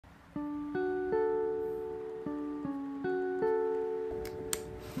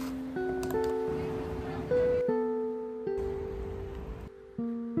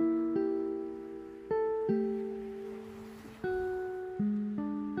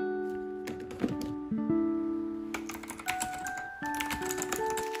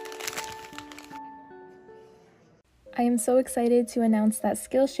I am so excited to announce that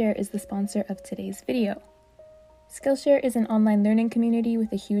Skillshare is the sponsor of today's video. Skillshare is an online learning community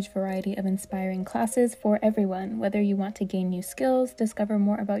with a huge variety of inspiring classes for everyone, whether you want to gain new skills, discover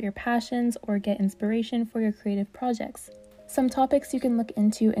more about your passions, or get inspiration for your creative projects. Some topics you can look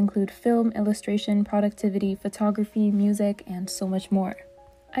into include film, illustration, productivity, photography, music, and so much more.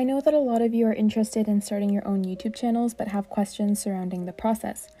 I know that a lot of you are interested in starting your own YouTube channels but have questions surrounding the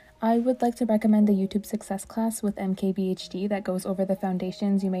process. I would like to recommend the YouTube Success class with MKBHD that goes over the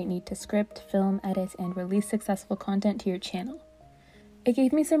foundations you might need to script, film, edit, and release successful content to your channel. It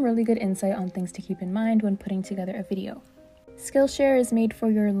gave me some really good insight on things to keep in mind when putting together a video. Skillshare is made for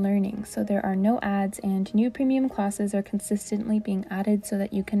your learning, so there are no ads and new premium classes are consistently being added so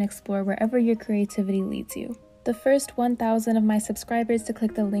that you can explore wherever your creativity leads you. The first 1,000 of my subscribers to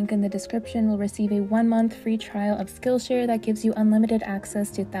click the link in the description will receive a 1-month free trial of Skillshare that gives you unlimited access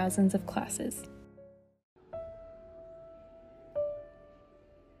to thousands of classes.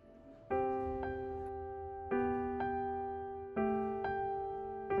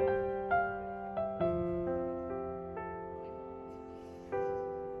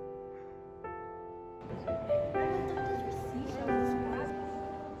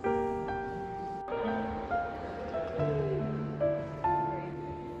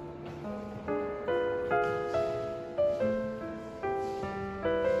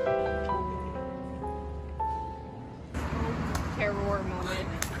 Terror moment.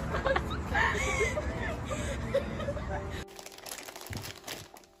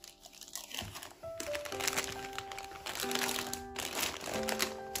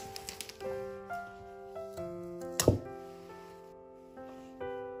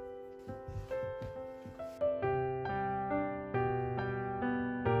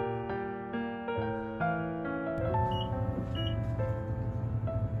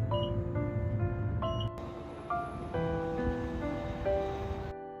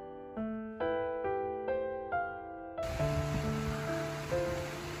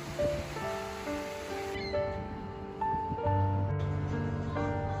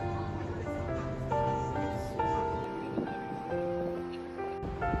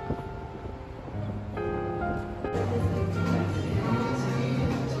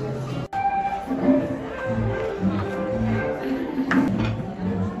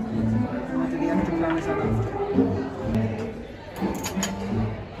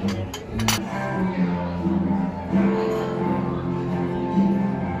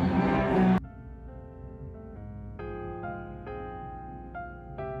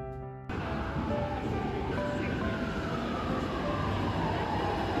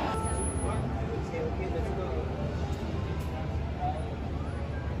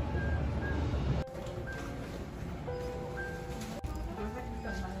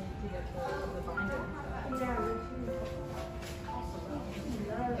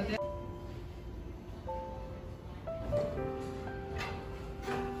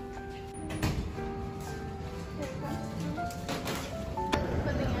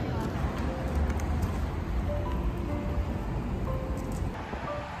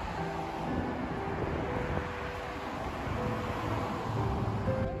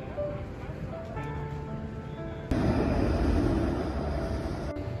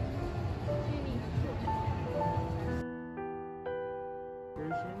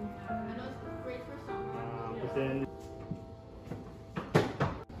 Then